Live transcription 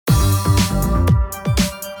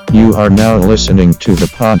You are now listening to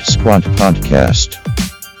the Pod Squad podcast.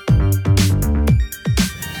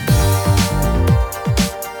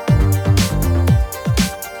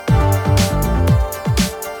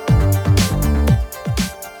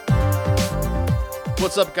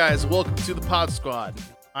 What's up, guys? Welcome to the Pod Squad.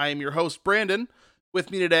 I am your host, Brandon.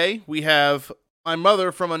 With me today, we have my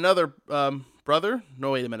mother from another brother.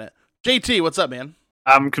 No, wait a minute. JT, what's up, man?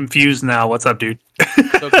 I'm confused now. What's up, dude?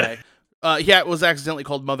 Okay. It was accidentally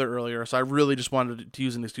called Mother earlier, so I really just wanted to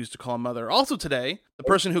use an excuse to call him Mother. Also today, the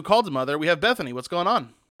person who called him Mother, we have Bethany. What's going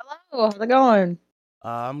on? Hello, how's it going?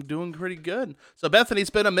 I'm doing pretty good. So, Bethany,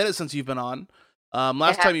 it's been a minute since you've been on.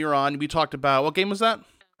 Last time you were on, we talked about, what game was that?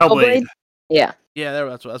 Hellblade. Yeah. Yeah,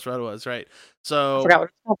 that's what it was, right? So, I forgot what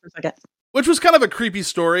it was for a second. Which was kind of a creepy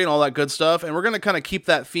story and all that good stuff, and we're going to kind of keep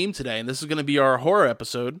that theme today, and this is going to be our horror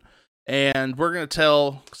episode, and we're going to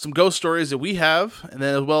tell some ghost stories that we have, and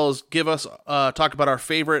then as well as talk about our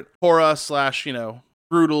favorite horror /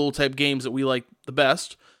 brutal type games that we like the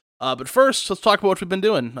best. But first, let's talk about what we've been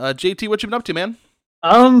doing. JT, what you been up to, man?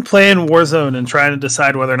 I'm playing Warzone and trying to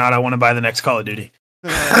decide whether or not I want to buy the next Call of Duty.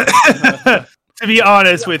 To be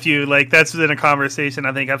honest with you, that's been a conversation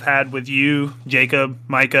I think I've had with you, Jacob,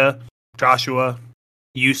 Micah, Joshua,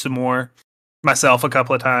 you some more, myself a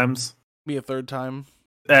couple of times. Me a third time.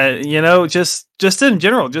 Just in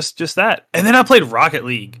general, just that. And then I played Rocket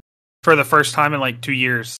League for the first time in 2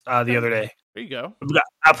 years the other day. There you go.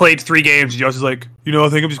 I played 3 games. Josh was like, I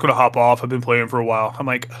think I'm just going to hop off. I've been playing for a while. I'm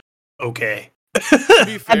like, okay. To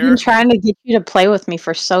be fair, I've been trying to get you to play with me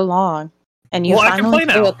for so long, and you I can finally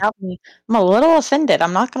play play now. without me. I'm a little offended.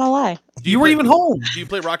 I'm not gonna lie. You weren't even home. Do you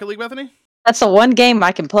play Rocket League, Bethany? That's the one game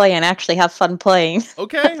I can play and actually have fun playing.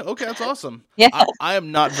 Okay, that's awesome. Yeah, I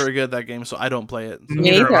am not very good at that game, so I don't play it.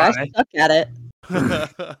 me either. I suck at it.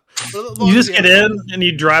 You just get in and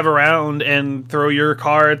you drive around and throw your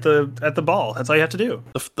car at the ball. That's all you have to do.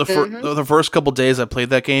 The first couple days I played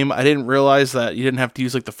that game, I didn't realize that you didn't have to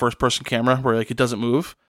use the first person camera where it doesn't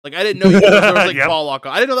move. I didn't know there was Yep. ball lock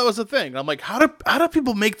on. I didn't know that was a thing. I'm like, how do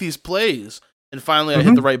people make these plays? And finally, I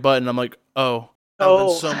hit the right button. I'm like, that would have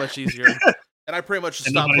been so much easier. And I pretty much just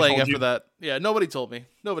And stopped nobody playing told after you? that. Yeah, nobody told me.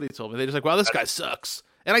 They just like, wow, this guy sucks.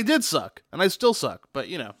 And I did suck, and I still suck. But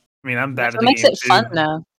I'm bad That's at what the makes game it too. fun,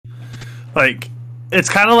 though. It's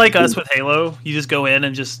kind of like us with Halo. You just go in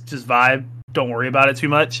and just vibe. Don't worry about it too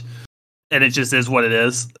much, and it just is what it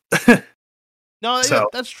is. No, So- yeah,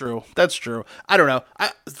 that's true. That's true. I don't know.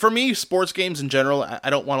 For me, sports games in general, I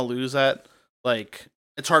don't want to lose that.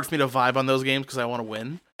 It's hard for me to vibe on those games because I want to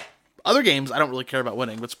win. Other games, I don't really care about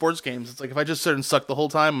winning, but sports games, it's like if I just sit and suck the whole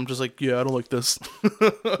time, I'm just like, yeah, I don't like this.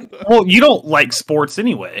 Well, you don't like sports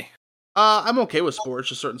anyway. I'm okay with sports,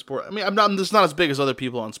 just certain sport. I mean, I'm just not as big as other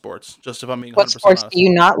people on sports. Just if I'm being 100% What sports honest. do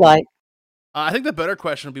you not like? I think the better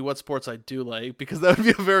question would be what sports I do like, because that would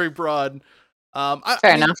be a very broad.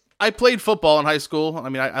 Fair enough. I played football in high school. I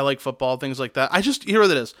mean, I like football, things like that. Here it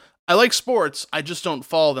is. I like sports. I just don't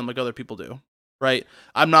follow them like other people do. Right?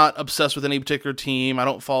 I'm not obsessed with any particular team. I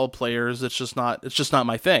don't follow players. It's just not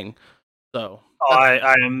my thing. So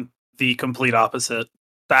I am the complete opposite.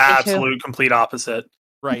 The absolute complete opposite.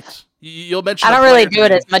 right. You'll mention. I a don't really player do it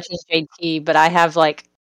to me. as much as JT, but I have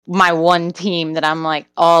my one team that I'm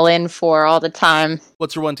all in for all the time.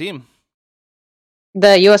 What's your one team?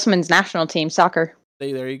 The U.S. Men's National Team, soccer.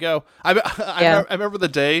 There you go. I remember the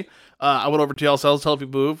day I went over to TLCL to tell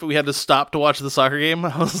people move. We had to stop to watch the soccer game.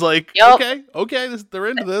 I was like, Yup. okay, they're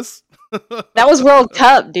into this. That was World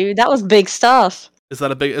Cup, dude. That was big stuff. Is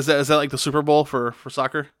that like the Super Bowl for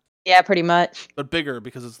soccer? Yeah, pretty much. But bigger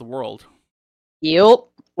because it's the world. Yep.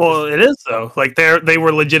 Well, it is though. They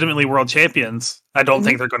were legitimately world champions. I don't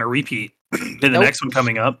think they're going to repeat in the Nope. next one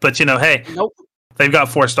coming up. But hey, Nope. they've got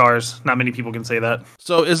 4 stars. Not many people can say that.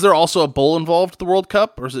 So is there also a bowl involved, the World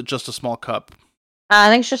Cup, or is it just a small cup? I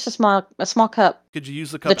think it's just a small cup. Could you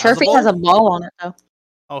use the cup The trophy as has a a bowl? ball on it, though.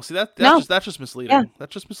 Oh, see that's No. just misleading. Yeah.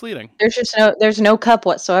 That's just misleading. There's no cup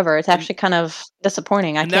whatsoever. It's actually kind of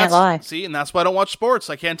disappointing. I And can't lie. See, and that's why I don't watch sports.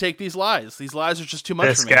 I can't take these lies. These lies are just too much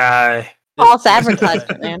This for me. guy. False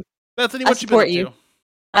advertisement, man. Bethany, I what you been up support you.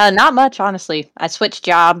 to? Not much, honestly. I switched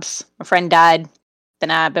jobs. My friend died. Then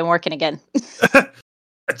I've been working again.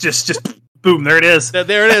 Just boom, there it is.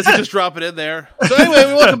 There it is. You just drop it in there. So anyway,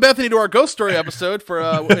 we welcome Bethany to our ghost story episode for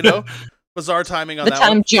bizarre timing on The that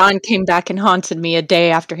time one. John came back and haunted me a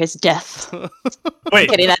day after his death. Wait.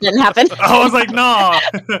 Kidding, that didn't happen. I was like, nah.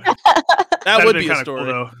 That would be a kinda story. cool,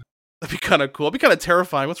 though. That'd be kind of cool. It'd be kind of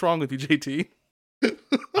terrifying. What's wrong with you, JT?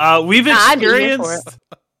 We've I'd be here for experienced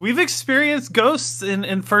we've experienced ghosts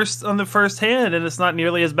on the first hand, and it's not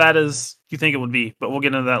nearly as bad as you think it would be. But we'll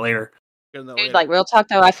get into that later. Getting that Dude, later. like real talk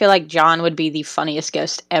though, I feel like John would be the funniest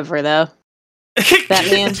ghost ever though. That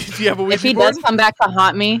man, Do you have a if Ouija he board? does come back to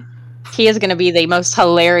haunt me, he is going to be the most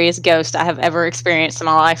hilarious ghost I have ever experienced in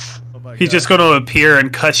my life. Oh my He's God. just going to appear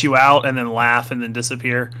and cuss you out and then laugh and then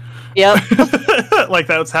disappear. Yep. Like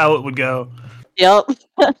that's how it would go. Yep.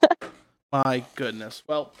 My goodness.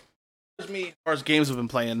 Well, here's me as far as games I've been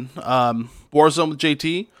playing. Warzone with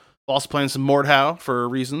JT. Also playing some Mordhau for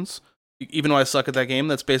reasons. Even though I suck at that game,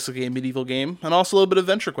 that's basically a medieval game, and also a little bit of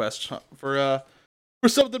Venture Quest for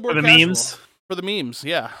something more For the casual. memes? For the memes,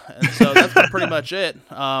 yeah. And so that's been pretty much it.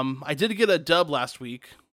 I did get a dub last week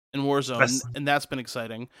in Warzone, and that's been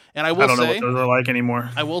exciting. And I will I don't know say, what those are like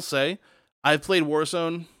anymore. I will say, I've played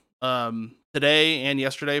Warzone today and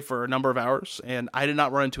yesterday for a number of hours, and I did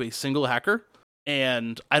not run into a single hacker.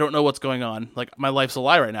 And I don't know what's going on. Like, my life's a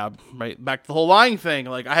lie right now. Right back to the whole lying thing.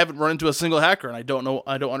 Like, I haven't run into a single hacker, and I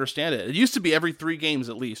don't understand it. It used to be every 3 games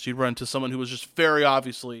at least you'd run into someone who was just very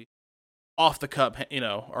obviously off the cup,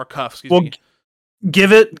 or cuff. Excuse me.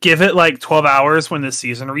 Give it like 12 hours when the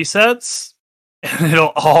season resets, and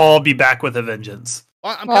it'll all be back with a vengeance.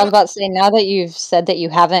 Well, I was about to say, now that you've said that you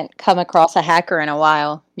haven't come across a hacker in a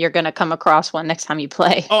while, you're going to come across one next time you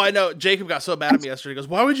play. Oh, I know. Jacob got so mad at me yesterday. He goes,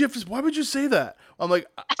 Why would you say that? I'm like,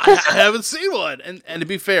 I haven't seen one. And to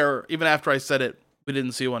be fair, even after I said it, we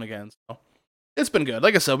didn't see one again. So it's been good.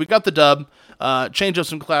 Like I said, we got the dub. Change up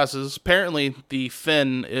some classes. Apparently, the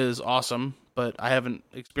Finn is awesome, but I haven't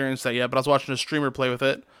experienced that yet. But I was watching a streamer play with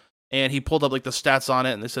it, and he pulled up like the stats on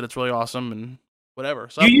it, and they said it's really awesome and whatever.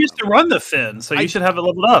 So You used to run the Finn, so you should have it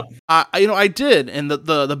leveled up. I did, and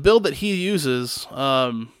the build that he uses,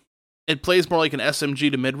 it plays more like an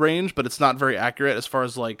SMG to mid range, but it's not very accurate as far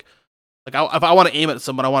as like if I want to aim at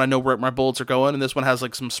someone, I want to know where my bullets are going, and this one has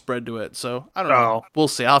like some spread to it. So I don't know. We'll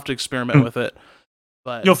see. I'll have to experiment with it,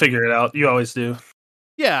 but You'll figure it out. You always do.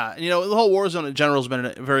 yeah, the whole Warzone in general has been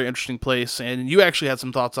a very interesting place, and you actually had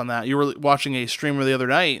some thoughts on that. You were watching a streamer the other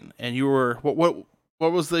night, and you were what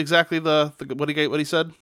was exactly the what he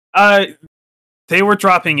said? They were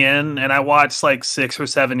dropping in, and I watched like 6 or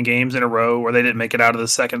 7 games in a row where they didn't make it out of the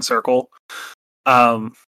second circle.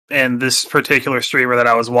 And this particular streamer that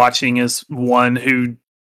I was watching is one who,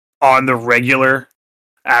 on the regular,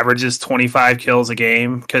 averages 25 kills a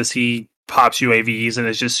game because he pops UAVs and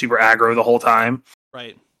is just super aggro the whole time.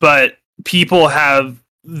 Right. But people have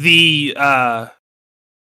the I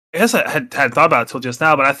guess I had thought about it till just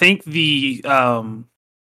now, but I think the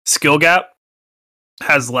skill gap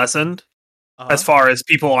has lessened as far as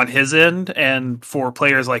people on his end, and for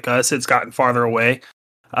players like us, it's gotten farther away.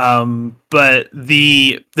 But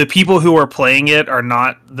the people who are playing it are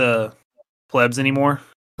not the plebs anymore.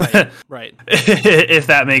 Right. If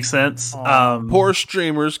that makes sense. Poor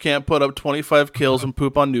streamers can't put up 25 kills and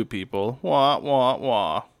poop on new people. Wah wah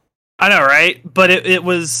wah. I know, right? But he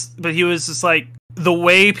was just like, the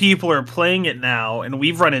way people are playing it now, and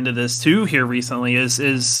we've run into this too here recently,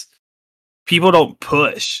 is people don't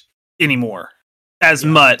push anymore as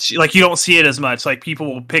much. Like, you don't see it as much. Like,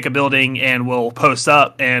 people will pick a building and will post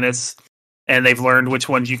up, and they've learned which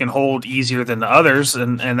ones you can hold easier than the others,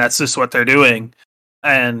 and that's just what they're doing.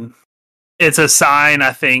 And it's a sign,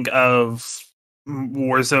 I think, of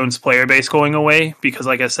Warzone's player base going away, because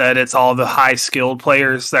like I said, it's all the high skilled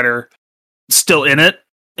players that are still in it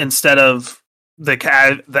instead of the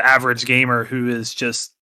average gamer who is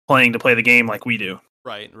just playing to play the game like we do.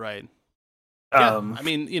 Right. Yeah, I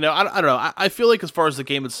mean, I don't know. I feel like as far as the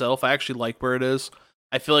game itself, I actually like where it is.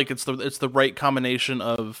 I feel like it's the right combination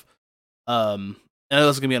of, I know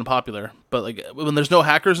this is gonna be unpopular, but like when there's no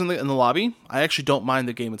hackers in the lobby, I actually don't mind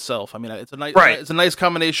the game itself. I mean, it's a nice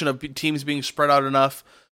combination of teams being spread out enough.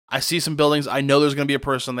 I see some buildings. I know there's gonna be a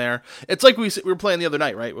person there. It's like we were playing the other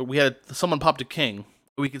night, right? We had someone popped a king.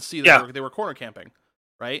 We could see that they were corner camping,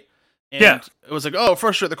 right? And it was like, oh,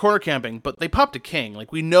 for sure, the corner camping, but they popped a king.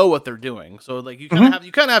 Like, we know what they're doing, so like you kind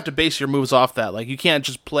of have to base your moves off that. Like, you can't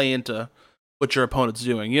just play into what your opponent's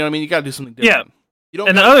doing. You know what I mean? You got to do something different. Yeah. You don't.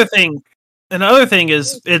 And the other thing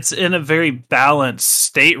is, it's in a very balanced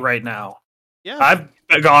state right now. Yeah.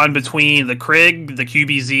 I've gone between the Krig, the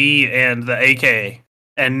QBZ, and the AK,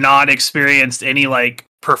 and not experienced any like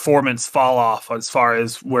performance fall off as far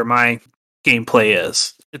as where my gameplay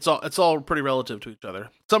is. It's all pretty relative to each other.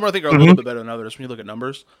 Some I think are a little bit better than others when you look at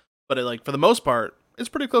numbers, but for the most part, it's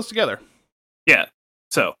pretty close together. Yeah.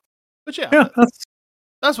 So. But yeah,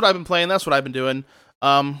 that's what I've been playing. That's what I've been doing.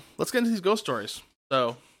 Let's get into these ghost stories.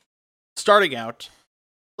 So, starting out,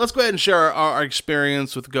 let's go ahead and share our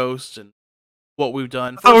experience with ghosts and what we've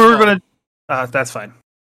done. That's fine.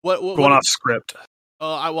 What going off script?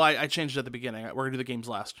 I changed it at the beginning. We're gonna do the games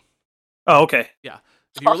last. Oh, okay. Yeah.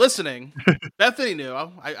 If you were listening, Bethany knew.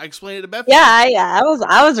 I explained it to Bethany. Yeah,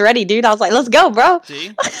 I was ready, dude. I was like, let's go, bro.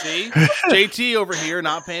 See, JT over here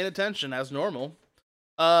not paying attention as normal.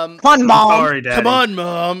 Come on, mom. Sorry, Daddy. Come on,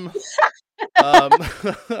 mom.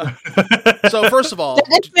 So first of all,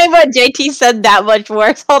 That just made what JT said that much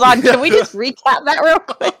worse. Hold on, can we just recap that real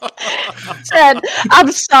quick? Said,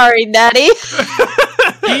 I'm sorry, Daddy.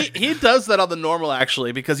 he does that on the normal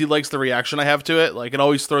actually because he likes the reaction I have to it. Like it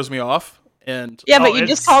always throws me off. And Yeah, but you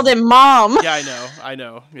just called him mom. yeah, I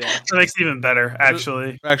know. Yeah, That makes it even better,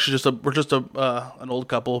 actually. we're actually we're just an old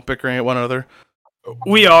couple bickering at one another.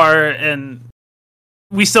 We are, and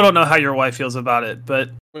we still don't know how your wife feels about it, but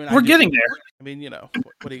I mean, we're getting there. I mean,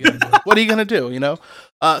 what are you gonna do? What are you gonna do?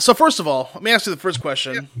 So first of all, let me ask you the first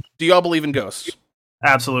question: do y'all believe in ghosts?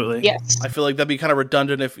 Absolutely. Yes. I feel like that'd be kind of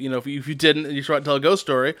redundant if if you didn't and you try to tell a ghost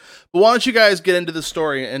story. But why don't you guys get into the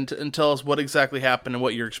story and tell us what exactly happened and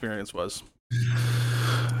what your experience was?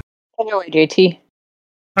 Take it away, JT.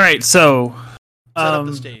 All right, so Set up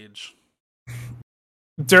the stage.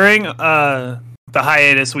 during the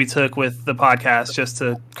hiatus we took with the podcast, just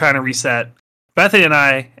to kind of reset, Bethany and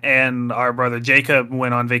I and our brother Jacob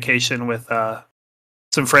went on vacation with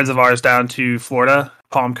some friends of ours down to Florida,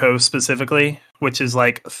 Palm Coast specifically, which is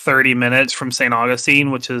like 30 minutes from St.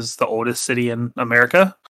 Augustine, which is the oldest city in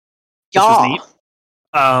America. Which was neat.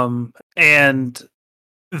 And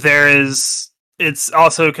it's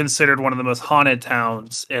also considered one of the most haunted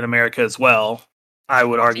towns in America as well. I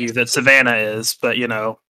would argue that Savannah is, but I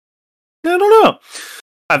don't know.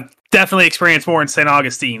 I've definitely experienced more in St.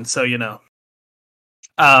 Augustine, so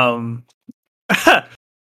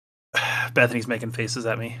Bethany's making faces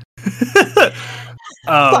at me. Sorry.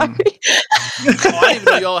 I didn't even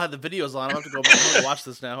know y'all had the videos on. I'm gonna have to go back and watch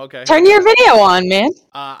this now. Okay. Turn your video on, man.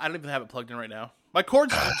 I don't even have it plugged in right now. My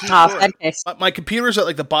cord's too Oh, short. bad case. My computer's at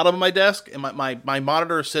like the bottom of my desk, and my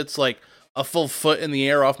monitor sits like a full foot in the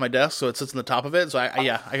air off my desk, so it sits on the top of it. So I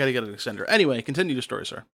gotta get an extender. Anyway, continue your story,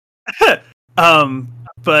 sir.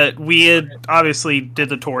 But we had obviously did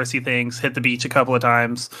the touristy things, hit the beach a couple of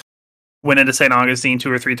times, went into St. Augustine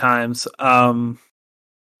 2 or 3 times.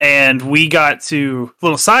 And we got to a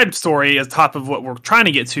little side story at the top of what we're trying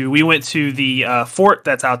to get to. We went to the fort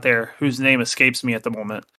that's out there, whose name escapes me at the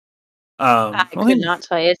moment. I could not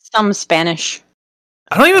tell you. It's some Spanish.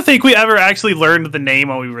 I don't even think we ever actually learned the name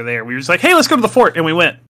while we were there. We were just like, hey, let's go to the fort. And we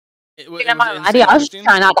went. It I was just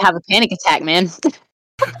trying not to have a panic attack, man.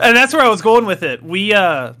 And that's where I was going with it. We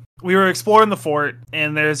were exploring the fort,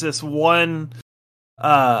 and there's this one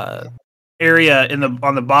area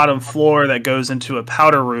on the bottom floor that goes into a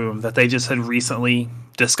powder room that they just had recently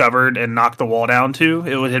discovered and knocked the wall down to.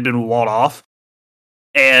 It had been walled off.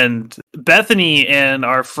 And Bethany and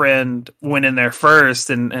our friend went in there first,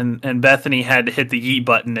 and Bethany had to hit the yeet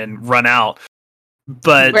button and run out.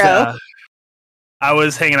 But I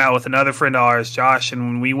was hanging out with another friend of ours, Josh, and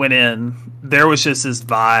when we went in, there was just this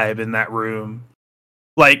vibe in that room.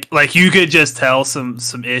 Like you could just tell some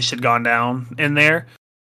ish had gone down in there.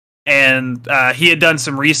 And he had done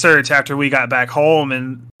some research after we got back home,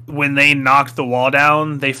 and when they knocked the wall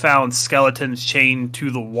down, they found skeletons chained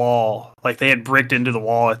to the wall, like they had bricked into the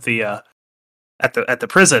wall at the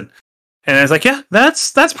prison. And I was like, yeah,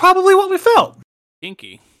 that's probably what we felt.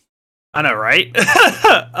 Kinky. I know, right?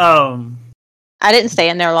 I didn't stay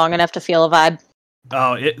in there long enough to feel a vibe.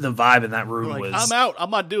 Oh, the vibe in that room was... I'm out. I'm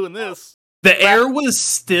not doing this. The air was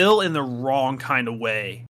still in the wrong kind of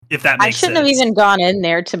way, if that makes sense. I shouldn't have even gone in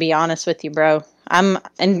there, to be honest with you, bro. I'm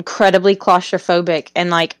incredibly claustrophobic,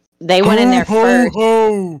 and they went in there first.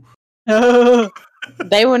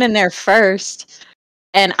 They went in there first,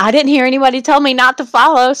 and I didn't hear anybody tell me not to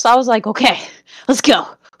follow, so I was like, okay, let's go.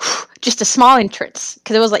 Just a small entrance,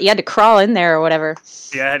 because it was like you had to crawl in there or whatever.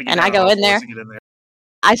 Yeah, I had to get and down I go all in there. fours to get in there.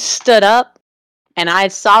 I stood up, and I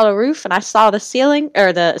saw the roof, and I saw the ceiling.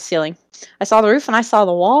 I saw the roof, and I saw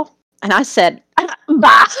the wall, and I said,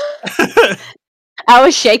 bah! I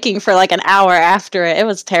was shaking for like an hour after it. It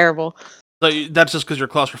was terrible. So that's just because you're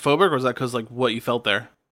claustrophobic, or is that because what you felt there?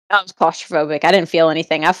 I was claustrophobic. I didn't feel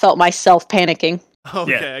anything. I felt myself panicking.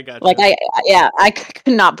 Okay, Yeah. I got you. I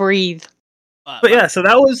could not breathe. But yeah, so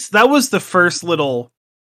that was the first little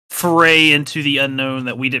foray into the unknown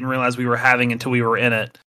that we didn't realize we were having until we were in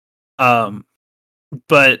it.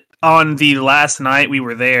 But on the last night we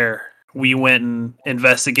were there, we went and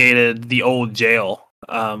investigated the old jail.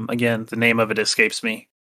 Again, the name of it escapes me.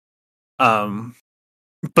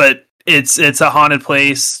 But it's a haunted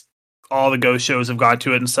place. All the ghost shows have gone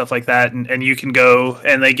to it and stuff like that. And you can go,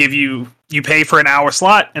 and they give you pay for an hour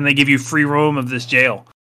slot, and they give you free room of this jail.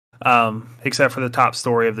 Except for the top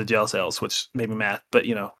story of the jail cells, which made me mad, but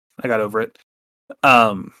I got over it.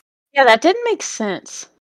 Yeah, that didn't make sense.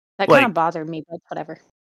 That Like- kind of bothered me, but whatever.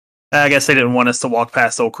 I guess they didn't want us to walk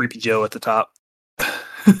past old creepy Joe at the top.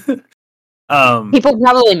 People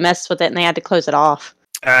probably messed with it and they had to close it off.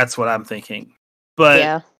 That's what I'm thinking. But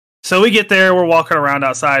Yeah. so we get there, we're walking around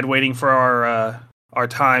outside waiting for our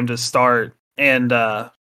time to start, and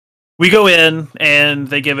we go in and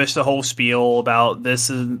they give us the whole spiel about this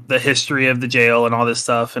is the history of the jail and all this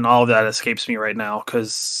stuff, and all of that escapes me right now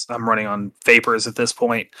because I'm running on vapors at this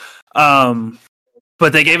point.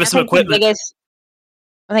 But they gave us some equipment.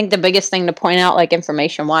 I think the biggest thing to point out, like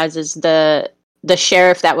information wise, is the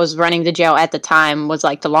sheriff that was running the jail at the time was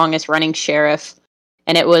like the longest running sheriff,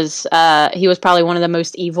 and it was he was probably one of the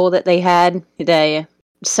most evil that they had. The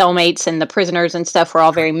cellmates and the prisoners and stuff were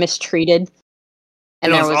all very mistreated,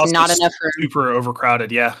 and there was also not enough room. Super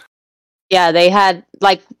overcrowded. Yeah. Yeah, they had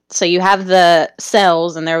so you have the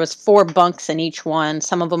cells, and there was 4 bunks in each one.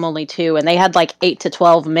 Some of them only 2, and they had like 8 to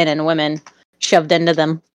 12 men and women shoved into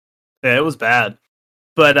them. Yeah, it was bad.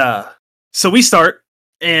 But so we start,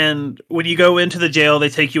 and when you go into the jail, they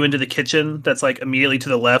take you into the kitchen that's like immediately to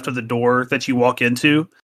the left of the door that you walk into.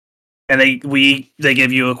 And they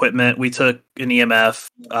give you equipment. We took an EMF,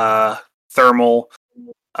 thermal,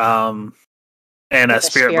 and a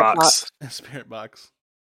spirit box. Spirit box.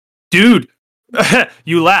 Dude,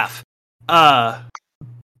 you laugh.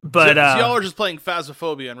 But so y'all are just playing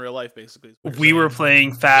Phasmophobia in real life, basically. we were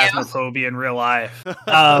playing Phasmophobia in real life.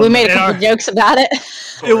 We made a couple jokes about it.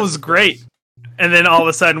 It was great. And then all of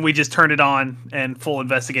a sudden we just turned it on and full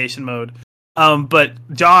investigation mode. But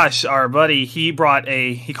Josh, our buddy, he called it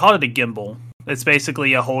a gimbal. It's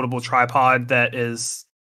basically a holdable tripod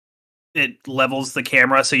it levels the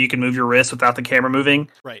camera so you can move your wrist without the camera moving.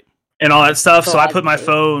 Right. And all that stuff. So I put my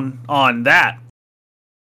phone on that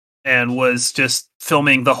and was just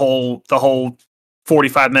filming the whole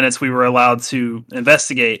 45 minutes we were allowed to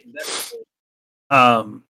investigate.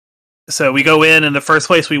 So we go in, and the first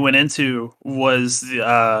place we went into was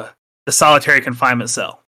the solitary confinement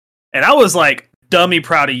cell. And I was like dummy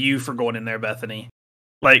proud of you for going in there, Bethany.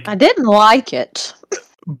 Like, I didn't like it.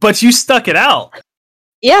 But you stuck it out.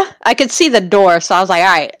 Yeah, I could see the door, so I was like, all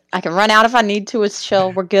right, I can run out if I need to. It's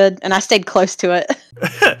chill, we're good. And I stayed close to it.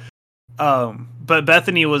 But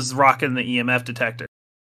Bethany was rocking the EMF detector.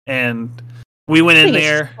 And we went in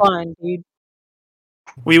there. It's fun, dude.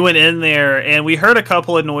 We went in there, and we heard a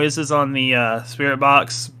couple of noises on the spirit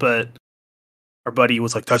box, but our buddy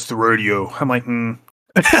was like, that's the radio. I'm like, We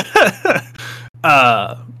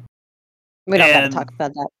don't have to talk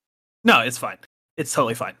about that. No, it's fine. It's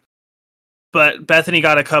totally fine. But Bethany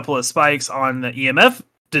got a couple of spikes on the EMF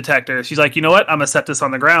detector. She's like, you know what? I'm going to set this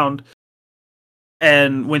on the ground.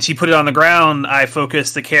 And when she put it on the ground, I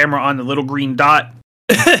focused the camera on the little green dot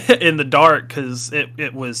in the dark because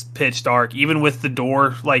it was pitch dark. Even with the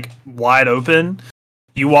door like wide open,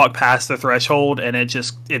 you walk past the threshold and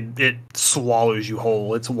it swallows you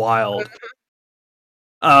whole. It's wild.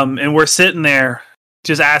 And we're sitting there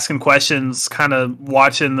just asking questions, kind of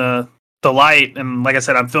watching the light. And like I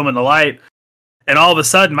said, I'm filming the light. And all of a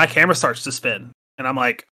sudden, my camera starts to spin. And I'm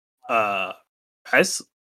like, guys?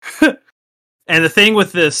 And the thing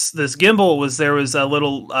with this gimbal was there was a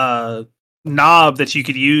little knob that you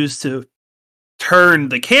could use to turn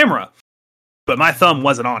the camera. But my thumb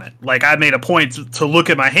wasn't on it. Like, I made a point to look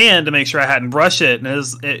at my hand to make sure I hadn't brushed it.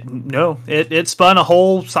 And it spun a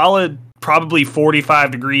whole solid, probably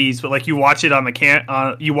 45 degrees. But like, you watch it on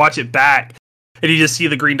the you watch it back, and you just see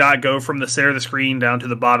the green dot go from the center of the screen down to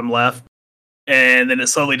the bottom left. And then it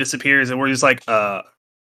slowly disappears, and we're just like, all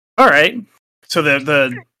right. So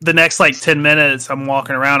the next like 10 minutes, I'm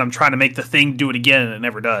walking around, I'm trying to make the thing do it again, and it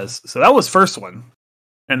never does. So that was first one.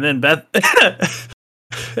 And then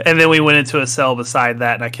and then we went into a cell beside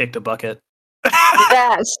that, and I kicked a bucket.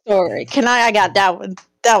 That story. I got that one.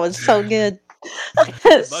 That was so good.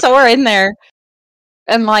 So we're in there.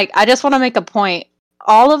 And like, I just want to make a point.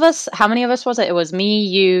 All of us, how many of us was it? It was me,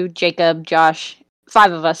 you, Jacob, Josh,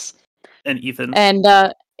 5 of us. And Ethan. And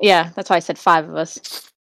yeah, that's why I said 5 of us.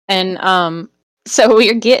 And so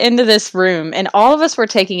we get into this room, and all of us were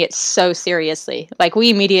taking it so seriously. Like, we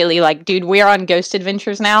immediately like, dude, we're on Ghost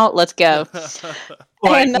Adventures now. Let's go.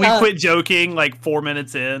 Like, And, we quit joking like 4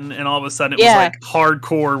 minutes in, and all of a sudden it was like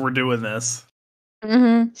hardcore. We're doing this.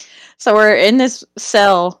 Mm-hmm. So we're in this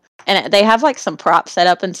cell, and they have like some props set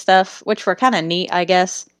up and stuff, which were kind of neat, I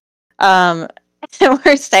guess. And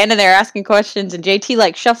we're standing there asking questions, and JT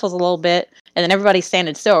like shuffles a little bit, and then everybody's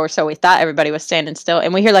standing still, or so we thought everybody was standing still,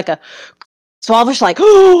 and we hear like a. So all of us are like,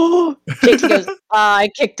 oh! JT goes,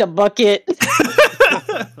 I kicked a bucket.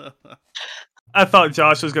 I thought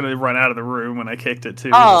Josh was going to run out of the room when I kicked it too.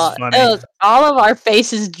 It Oh, was funny. it was all of our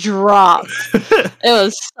faces dropped. It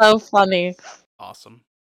was so funny. Awesome.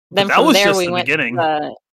 Then that from was there just we the went beginning.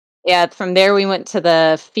 from there we went to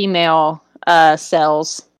the female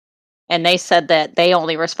cells, and they said that they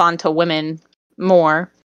only respond to women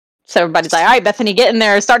more. So everybody's like, "All right, Bethany, get in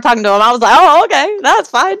there and start talking to them." I was like, "Oh, okay, that's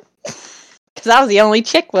fine," because I was the only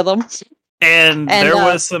chick with them. And And, there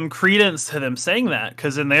was some credence to them saying that,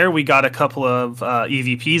 because in there we got a couple of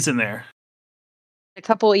EVPs in there. A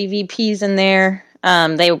couple EVPs in there.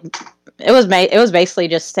 It was basically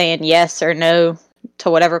just saying yes or no to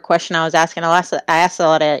whatever question I was asking. I asked a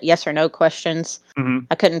lot of yes or no questions. Mhm.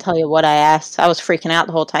 I couldn't tell you what I asked. I was freaking out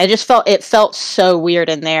the whole time. It felt so weird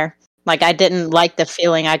in there. Like I didn't like the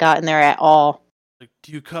feeling I got in there at all. Like,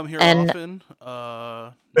 do you come here And- often?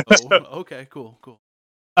 No. Okay, cool.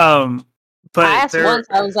 But I asked once.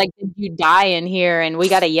 I was like, "Did you die in here?" And we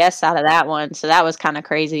got a yes out of that one. So that was kind of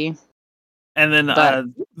crazy. And then But-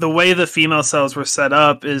 the way the female cells were set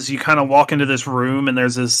up is you kind of walk into this room and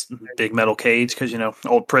there's this big metal cage because,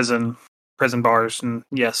 old prison bars. And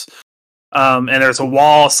yes. And there's a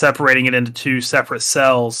wall separating it into two separate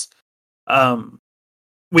cells.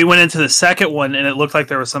 We went into the second one and it looked like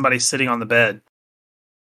there was somebody sitting on the bed.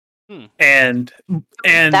 And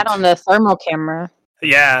that on the thermal camera.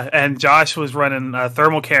 yeah, and Josh was running a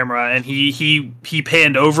thermal camera, and he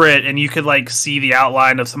panned over it, and you could see the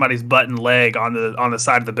outline of somebody's butt and leg on the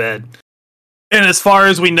side of the bed. And as far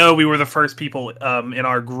as we know, we were the first people in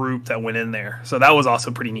our group that went in there, so that was also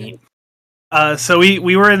pretty neat. So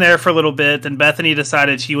we were in there for a little bit, and Bethany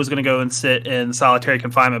decided she was going to go and sit in solitary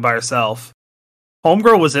confinement by herself.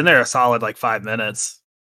 Homegirl was in there a solid 5 minutes.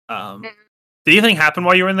 Did anything happen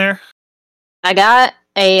while you were in there? I got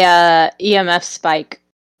a EMF spike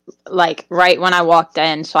right when I walked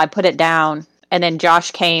in, so I put it down, and then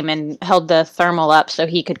Josh came and held the thermal up so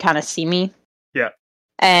he could kind of see me. Yeah.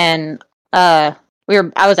 And I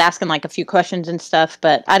was asking a few questions and stuff,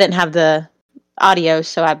 but I didn't have the audio,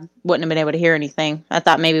 so I wouldn't have been able to hear anything. I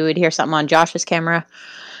thought maybe we'd hear something on Josh's camera,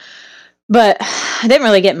 but I didn't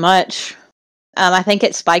really get much. I think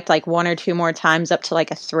it spiked one or two more times up to a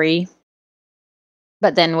 3.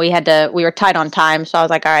 But then we were tight on time, so I was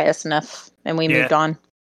like, all right, that's enough. And we moved on.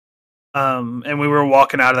 And we were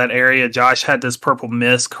walking out of that area. Josh had this purple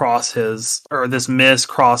mist cross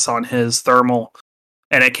on his thermal,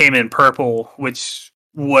 and it came in purple, which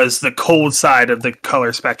was the cold side of the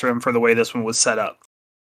color spectrum for the way this one was set up.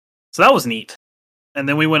 So that was neat. And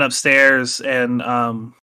then we went upstairs, and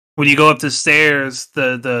when you go up the stairs,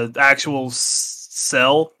 the actual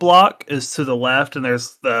cell block is to the left, and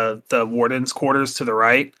there's the warden's quarters to the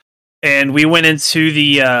right. And we went into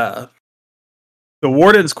the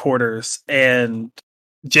warden's quarters, and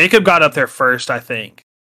Jacob got up there first, I think.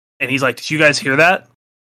 And he's like, "Did you guys hear that?"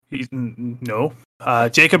 No.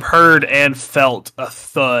 Jacob heard and felt a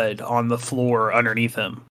thud on the floor underneath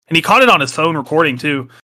him. And he caught it on his phone recording too.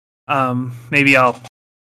 Maybe I'll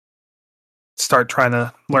start trying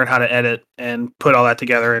to learn how to edit and put all that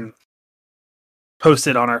together and post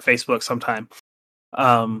it on our Facebook sometime.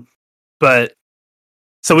 But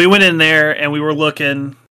so we went in there and we were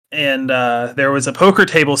looking, and there was a poker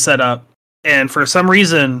table set up, and for some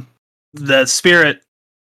reason the spirit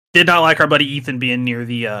did not like our buddy Ethan being near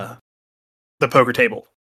the poker table,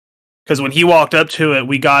 because when he walked up to it,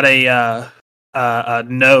 we got a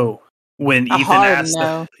no when Ethan asked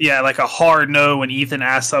no. a hard no when Ethan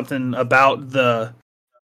asked something about the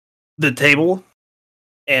table.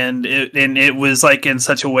 And it was in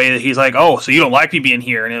such a way that he's like, "Oh, so you don't like me being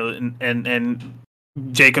here?" And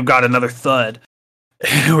Jacob got another thud.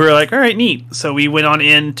 We were like, "All right, neat." So we went on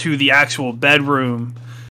into the actual bedroom,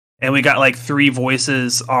 and we got 3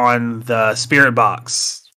 voices on the spirit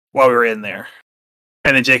box while we were in there.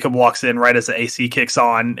 And then Jacob walks in right as the AC kicks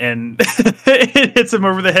on, and it hits him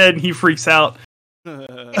over the head, and he freaks out.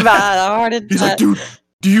 He's like, "Dude,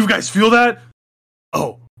 do you guys feel that?"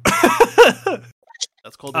 Oh.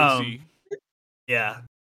 That's called AC. Yeah.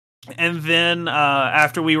 And then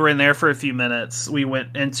after we were in there for a few minutes, we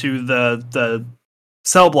went into the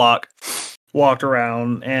cell block, walked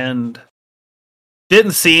around, and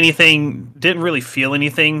didn't see anything, didn't really feel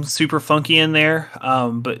anything super funky in there.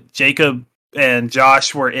 But Jacob and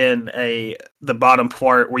Josh were in the bottom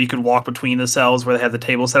part where you could walk between the cells where they had the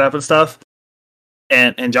table set up and stuff.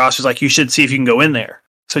 And Josh was like, "You should see if you can go in there."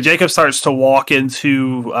 So Jacob starts to walk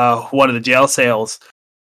into one of the jail cells,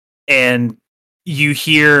 and you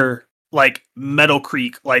hear metal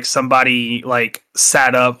creak, somebody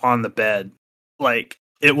sat up on the bed.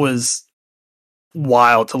 It was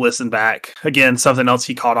wild to listen back. Again, something else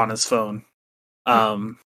he caught on his phone.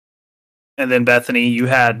 And And then Bethany,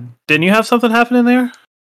 didn't you have something happen in there?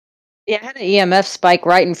 Yeah, I had an EMF spike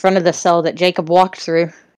right in front of the cell that Jacob walked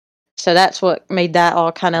through. So that's what made that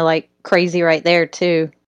all kind of like crazy right there too.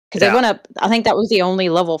 Because it went up. I think that was the only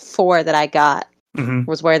level 4 that I got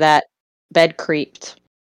was where that bed creeped.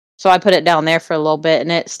 So I put it down there for a little bit,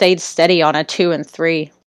 and it stayed steady on a 2 and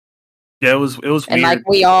 3. Yeah, it was weird. And like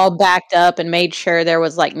we all backed up and made sure there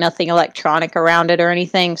was like nothing electronic around it or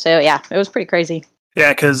anything. So yeah, it was pretty crazy.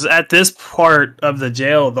 Yeah, because at this part of the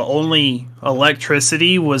jail, the only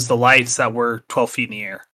electricity was the lights that were 12 feet in the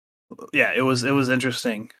air. Yeah, it was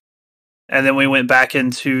interesting. And then we went back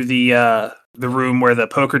into the room where the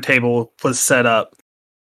poker table was set up.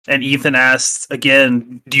 And Ethan asked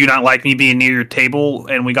again, "Do you not like me being near your table?"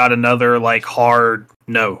 And we got another like hard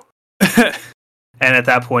no. And at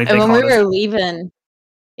that point, and when we were leaving,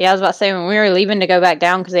 yeah, I was about to say when we were leaving to go back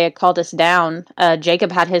down because they had called us down.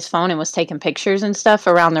 Jacob had his phone and was taking pictures and stuff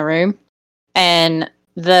around the room. And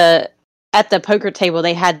at the poker table,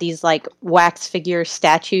 they had these like wax figure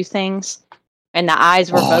statue things, and the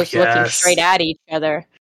eyes were both looking straight at each other.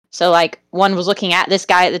 So, like, one was looking at this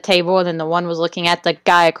guy at the table, and then the one was looking at the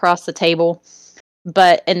guy across the table.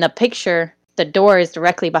 But in the picture, the door is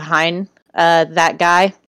directly behind that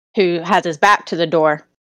guy who has his back to the door.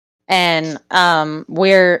 And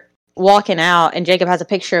we're walking out, and Jacob has a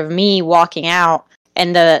picture of me walking out,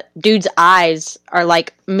 and the dude's eyes are,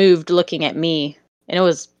 like, moved looking at me. And it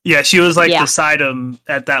was... Yeah, she was, like, beside him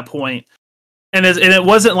at that point. And it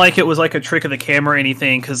wasn't like it was like a trick of the camera or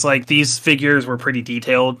anything, because like these figures were pretty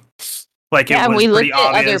detailed. Like it was we pretty looked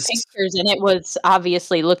at obvious. other pictures, and it was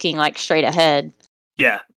obviously looking like straight ahead.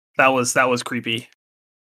 Yeah, that was creepy.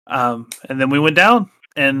 And then we went down,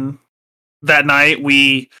 and that night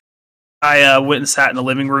I went and sat in the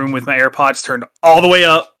living room with my AirPods turned all the way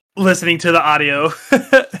up, listening to the audio,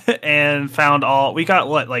 and found we got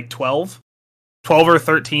like 12 or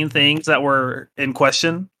 13 things that were in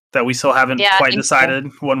question that we still haven't quite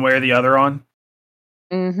decided one way or the other on.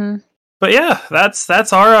 Mm-hmm. But yeah,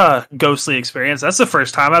 that's our ghostly experience. That's the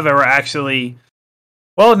first time I've ever actually...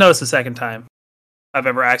 Well, no, it's the second time I've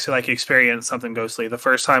ever actually like experienced something ghostly. The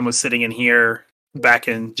first time was sitting in here back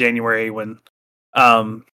in January when...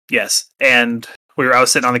 yes. And I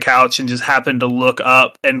was sitting on the couch and just happened to look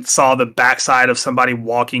up and saw the backside of somebody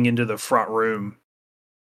walking into the front room.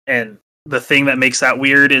 And the thing that makes that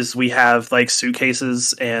weird is we have like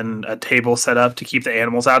suitcases and a table set up to keep the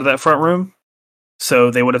animals out of that front room.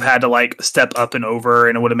 So they would have had to like step up and over,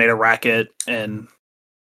 and it would have made a racket, and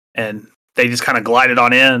they just kind of glided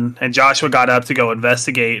on in. And Joshua got up to go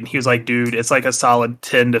investigate, and he was like, "Dude, it's like a solid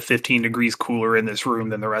 10 to 15 degrees cooler in this room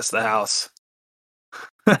than the rest of the house."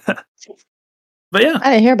 But yeah,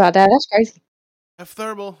 I didn't hear about that. That's crazy. Have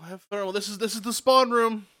thermal. This is the spawn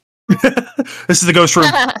room. This is the ghost room.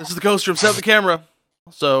 This is the ghost room. Set up the camera.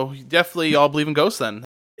 So definitely y'all believe in ghosts then.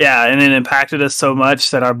 Yeah, and it impacted us so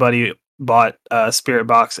much that our buddy bought a spirit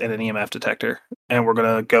box and an EMF detector, and we're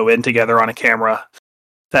gonna go in together on a camera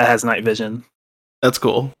that has night vision. That's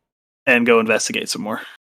cool. And go investigate some more.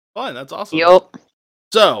 Fun. That's awesome. Yup.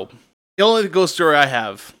 So the only ghost story I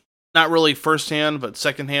have, not really firsthand, but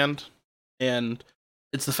secondhand, and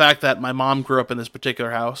it's the fact that my mom grew up in this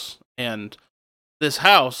particular house, and this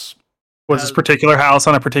house was this particular house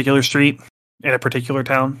on a particular street in a particular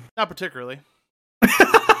town? Not particularly.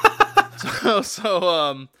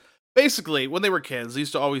 So basically, when they were kids, they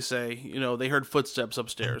used to always say, they heard footsteps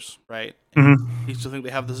upstairs, right? Mm-hmm. They used to think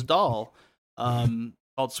they have this doll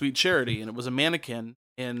called Sweet Charity, and it was a mannequin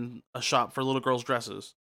in a shop for little girls'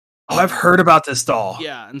 dresses. Oh, I've heard about this doll.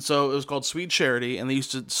 Yeah, and so it was called Sweet Charity, and they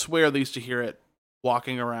used to swear they used to hear it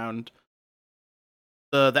walking around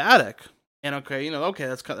the attic. And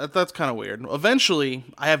that's kind of weird. Eventually,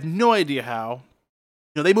 I have no idea how.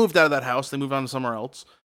 They moved out of that house. They moved on to somewhere else.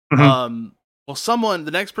 Mm-hmm. Well,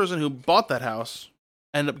 the next person who bought that house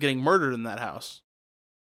ended up getting murdered in that house.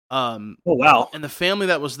 Oh, wow. And the family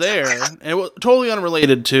that was there, and it was totally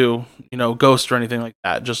unrelated to, ghosts or anything like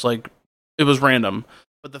that. Just like, it was random.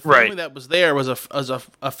 But the family that was there was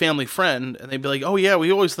a family friend, and they'd be like, "Oh yeah,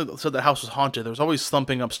 we always said the house was haunted. There was always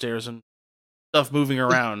thumping upstairs and stuff moving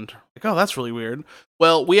around." Like, oh, that's really weird.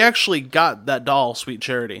 Well, we actually got that doll, Sweet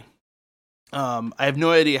Charity. I have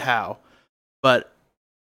no idea how, but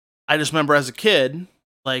I just remember as a kid,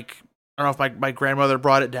 like, I don't know if my grandmother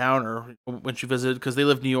brought it down or when she visited, because they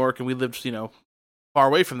lived in New York and we lived, far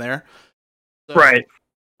away from there. So right.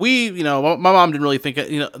 We, my mom didn't really think,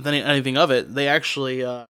 anything of it. They actually,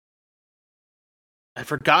 I'd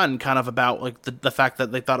forgotten kind of about like the fact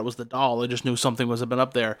that they thought it was the doll. They just knew something was been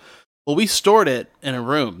up there. Well, we stored it in a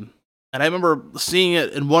room, And I remember seeing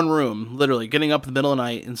it in one room, literally getting up in the middle of the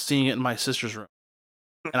night and seeing it in my sister's room.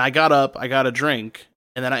 And I got up, I got a drink,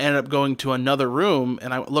 and then I ended up going to another room,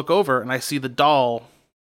 and I look over and I see the doll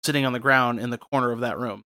sitting on the ground in the corner of that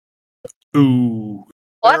room. Ooh.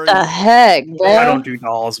 What the heck, bro? I don't do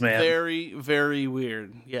dolls, man. Very, very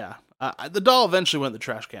weird. Yeah. The doll eventually went in the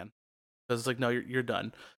trash can. Because it's like, no, you're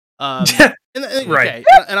done. Right. Okay.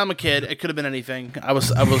 And I'm a kid. It could have been anything. I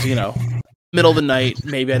was, middle of the night.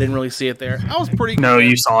 Maybe I didn't really see it there. I was pretty No, good.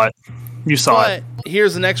 you saw it. You saw it. But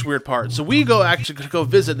here's the next weird part. So we go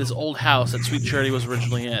visit this old house that Sweet Charity was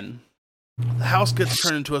originally in. The house gets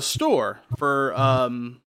turned into a store for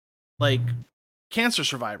like cancer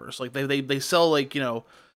survivors. Like they sell like,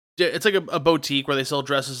 it's like a boutique where they sell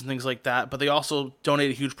dresses and things like that, but they also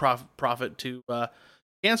donate a huge profit to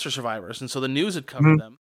cancer survivors. And so the news had covered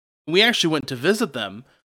them. We actually went to visit them,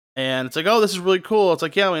 and it's like, oh, this is really cool. It's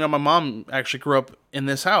like, yeah, my mom actually grew up in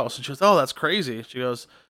this house. And she goes, oh, that's crazy. She goes,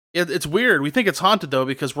 it's weird. We think it's haunted, though,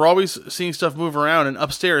 because we're always seeing stuff move around, and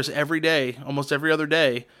upstairs every day, almost every other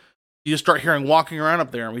day, you just start hearing walking around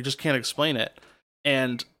up there, and we just can't explain it.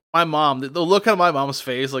 And my mom, the look on my mom's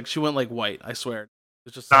face, like, she went like white, I swear. It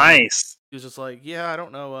was just nice. She was just like, yeah, I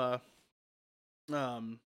don't know.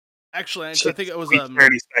 Actually, I think it was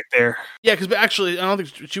Charity's back there. Yeah, because actually, I don't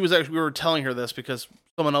think she was actually. We were telling her this because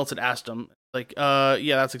someone else had asked them. Like,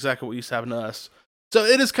 yeah, that's exactly what used to happen to us. So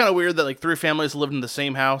it is kind of weird that like 3 families lived in the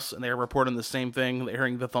same house and they're reporting the same thing. They're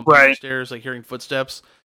hearing the thumping upstairs, like hearing footsteps.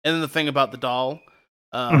 And then the thing about the doll,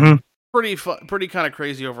 pretty kind of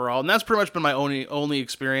crazy overall. And that's pretty much been my only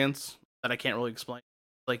experience that I can't really explain.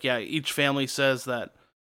 Like, yeah, each family says that,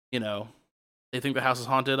 they think the house is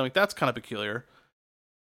haunted. I'm like, that's kind of peculiar.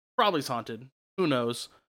 Probably it's haunted. Who knows?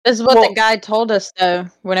 This is what the guy told us, though,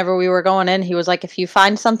 whenever we were going in. He was like, if you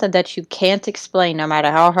find something that you can't explain, no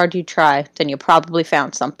matter how hard you try, then you probably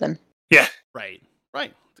found something. Yeah. Right.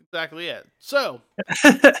 That's exactly it. So.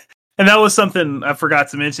 And that was something I forgot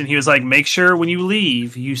to mention. He was like, make sure when you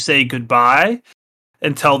leave, you say goodbye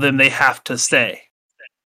and tell them they have to stay.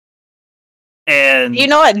 And you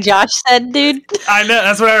know what Josh said, dude? I know.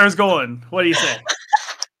 That's where I was going. What do you say?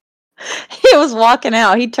 He was walking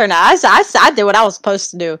out. He turned out. I did what I was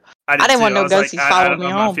supposed to do. I didn't want no ghosties following me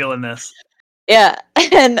home. I'm not feeling this. Yeah.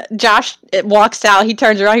 And Josh walks out. He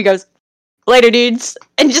turns around. He goes, later, dudes.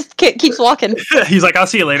 And just keeps walking. He's like, I'll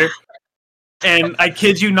see you later. And I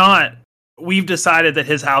kid you not, we've decided that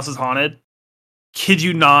his house is haunted. Kid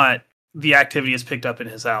you not, the activity is picked up in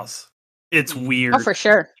his house. It's weird. Oh, for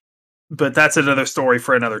sure. But that's another story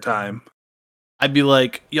for another time. I'd be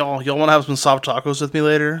like, y'all want to have some soft tacos with me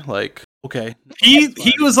later? Like, okay. He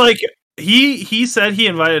was like, he said he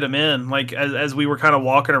invited him in, like, as we were kind of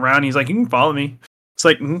walking around. He's like, you can follow me. It's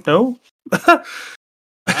like, no.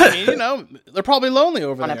 I mean, they're probably lonely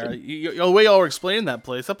over there. The way y'all were explaining that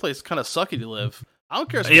place kind of sucky to live. I don't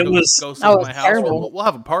care if you go sit in my house. We'll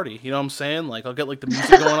have a party. You know what I'm saying? Like, I'll get like the music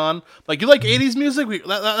going on. Like, you like 80s music?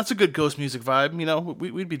 That's a good ghost music vibe.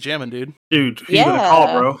 We'd be jamming, dude. Dude, who you gonna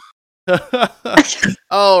call, bro?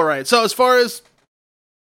 All right. So as far as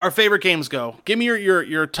our favorite games go, give me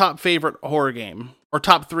your top favorite horror game, or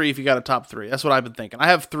top 3 if you got a top 3. That's what I've been thinking. I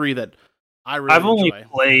have 3 that I really enjoy. Only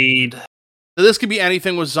played. So this could be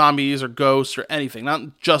anything with zombies or ghosts or anything,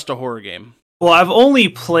 not just a horror game. Well, I've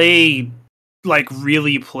only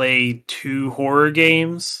really played 2 horror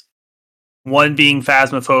games. One being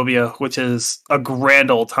Phasmophobia, which is a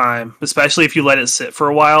grand old time, especially if you let it sit for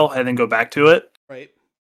a while and then go back to it. Right.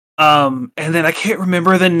 And then I can't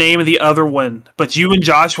remember the name of the other one, but you and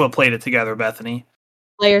Joshua played it together, Bethany.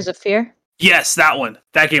 Layers of Fear? Yes, that one.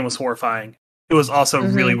 That game was horrifying. It was also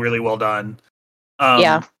really, really well done.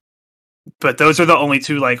 Yeah. But those are the only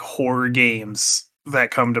 2 horror games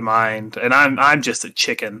that come to mind, and I'm just a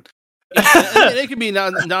chicken. And it could be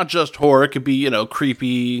not just horror. It could be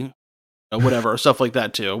creepy, whatever, stuff like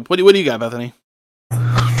that too. What do you got, Bethany?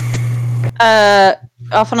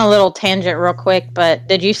 Off on a little tangent real quick, but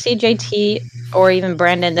did you see, JT, or even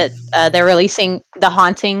Brandon, that they're releasing the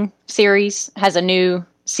Haunting series, has a new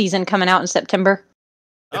season coming out in September?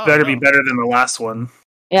 It better be better than the last one.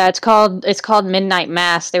 Yeah, it's called Midnight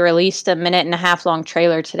Mass. They released a 1.5-minute long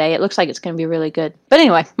trailer today. It looks like it's going to be really good. But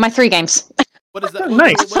anyway, my 3 games. What is that?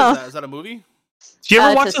 Nice. What is that? Is that a movie? Did you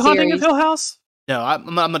ever watch The Haunting of Hill House? No,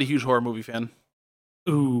 I'm not a huge horror movie fan.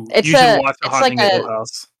 Ooh, you should watch The Haunting of Hill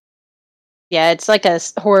House. Yeah, it's like a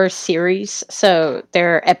horror series. So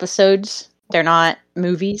they're episodes. They're not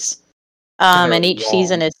movies. And each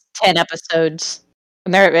season is 10 episodes.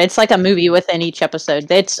 And it's like a movie within each episode.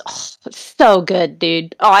 It's so good,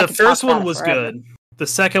 dude. Oh, the first one was good. The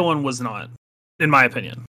second one was not, in my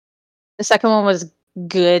opinion. The second one was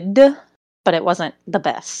good, but it wasn't the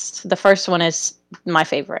best. The first one is my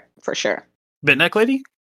favorite for sure. Bitneck Lady?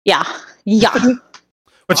 Yeah.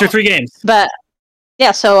 What's your 3 games? But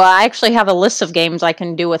yeah, so I actually have a list of games I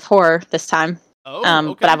can do with horror this time. Oh,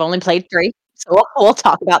 okay. But I've only played 3, so we'll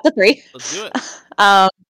talk about the 3. Let's do it.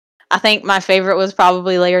 I think my favorite was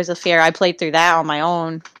probably Layers of Fear. I played through that on my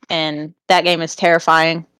own, and that game is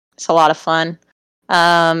terrifying. It's a lot of fun.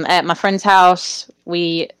 At my friend's house,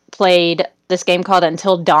 we played this game called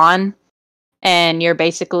Until Dawn, and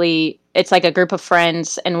it's like a group of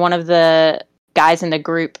friends, and one of the guys in the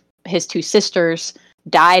group, his 2 sisters,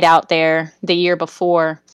 died out there the year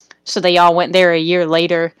before, so they all went there a year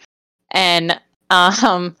later, and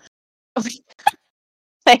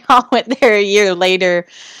they all went there a year later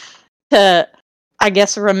to, I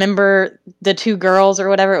guess, remember the 2 girls or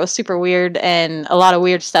whatever. It was super weird, and a lot of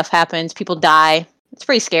weird stuff happens. People die. It's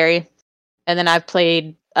pretty scary. And then I've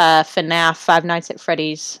played FNAF, Five Nights at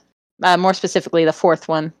Freddy's, more specifically the 4th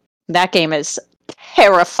one. That game is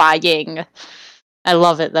terrifying. I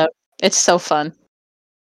love it, though. It's so fun.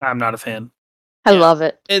 I'm not a fan. I love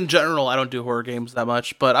it. In general, I don't do horror games that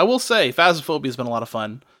much, but I will say Phasmophobia has been a lot of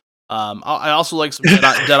fun. I also like some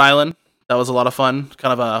Dead Island. That was a lot of fun.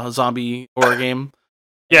 Kind of a zombie horror game.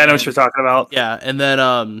 Yeah, I know what you're talking about. Yeah, and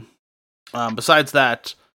then besides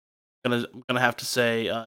that, I'm gonna have to say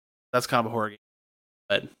that's kind of a horror game.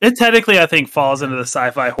 But It technically, I think, falls into the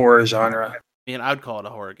sci-fi horror genre. I mean, I'd call it a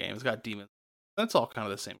horror game. It's got demons. That's all kind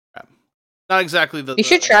of the same crap. Not exactly the. You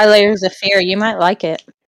should try Layers of Fear. You might like it.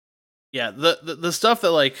 Yeah, the stuff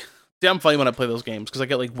that like. See, I'm funny when I play those games because I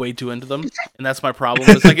get like way too into them, and that's my problem.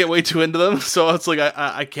 Is I get way too into them, so it's like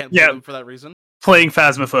I can't play them for that reason. Playing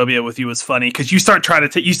Phasmophobia with you was funny because you start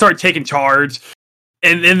you start taking charge,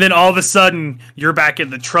 and then all of a sudden you're back in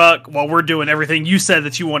the truck while we're doing everything you said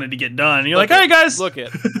that you wanted to get done. And you're like, "Hey guys, look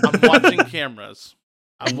it! I'm watching cameras.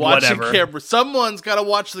 I'm watching cameras. Someone's got to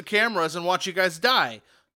watch the cameras and watch you guys die.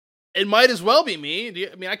 It might as well be me.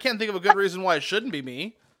 I mean, I can't think of a good reason why it shouldn't be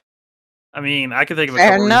me. I mean, I can think of a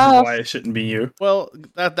couple reasons why it shouldn't be you. Well,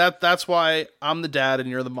 that's why I'm the dad and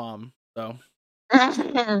you're the mom. So,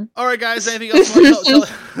 all right, guys. Anything else you want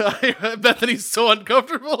to tell? Bethany's so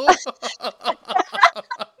uncomfortable.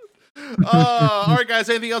 All right, guys.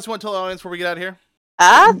 Anything else you want to tell the audience before we get out of here?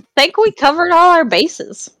 I think we covered all our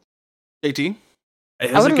bases. JT?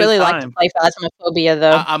 I would really like to play Phasmophobia,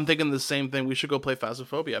 though. I'm thinking the same thing. We should go play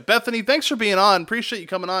Phasmophobia. Bethany, thanks for being on. Appreciate you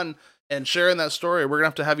coming on and sharing that story. We're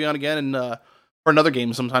going to have you on again and for another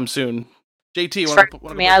game sometime soon. JT,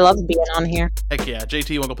 I love being on here. Heck yeah. JT,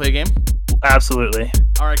 you want to go play a game? Absolutely.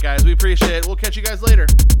 All right, guys. We appreciate it. We'll catch you guys later.